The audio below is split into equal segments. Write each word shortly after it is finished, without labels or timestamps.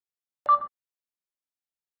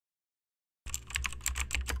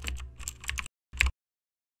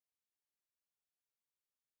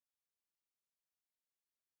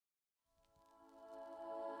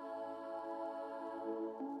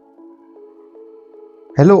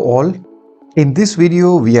Hello all. In this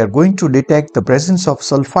video we are going to detect the presence of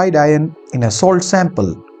sulphide ion in a salt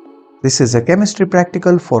sample. This is a chemistry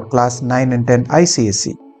practical for class 9 and 10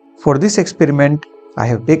 ICSE. For this experiment I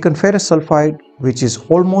have taken ferrous sulphide, which is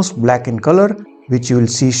almost black in color, which you will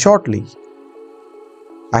see shortly.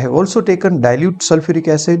 I have also taken dilute sulfuric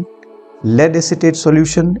acid, lead acetate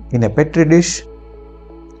solution in a petri dish,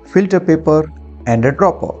 filter paper and a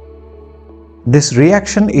dropper. This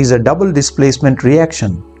reaction is a double displacement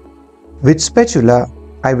reaction. With spatula,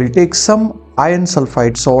 I will take some iron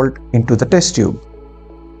sulphide salt into the test tube.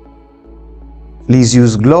 Please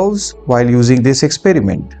use gloves while using this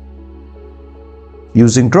experiment.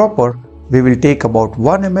 Using dropper, we will take about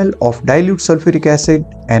 1 ml of dilute sulfuric acid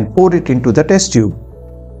and pour it into the test tube.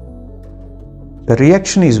 The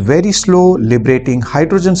reaction is very slow, liberating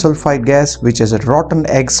hydrogen sulfide gas which has a rotten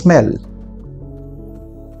egg smell.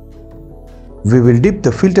 We will dip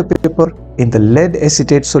the filter paper in the lead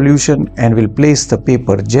acetate solution and will place the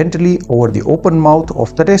paper gently over the open mouth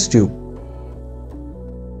of the test tube.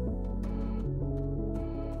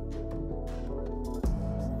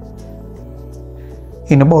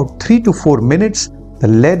 In about 3 to 4 minutes, the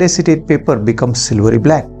lead acetate paper becomes silvery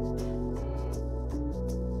black.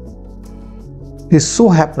 This so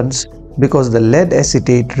happens because the lead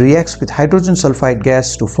acetate reacts with hydrogen sulfide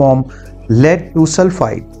gas to form lead-2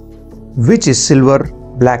 sulphide, which is silver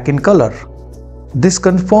black in color. This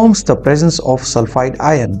confirms the presence of sulphide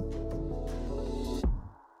ion.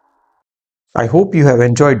 I hope you have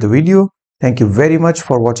enjoyed the video. Thank you very much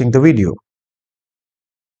for watching the video.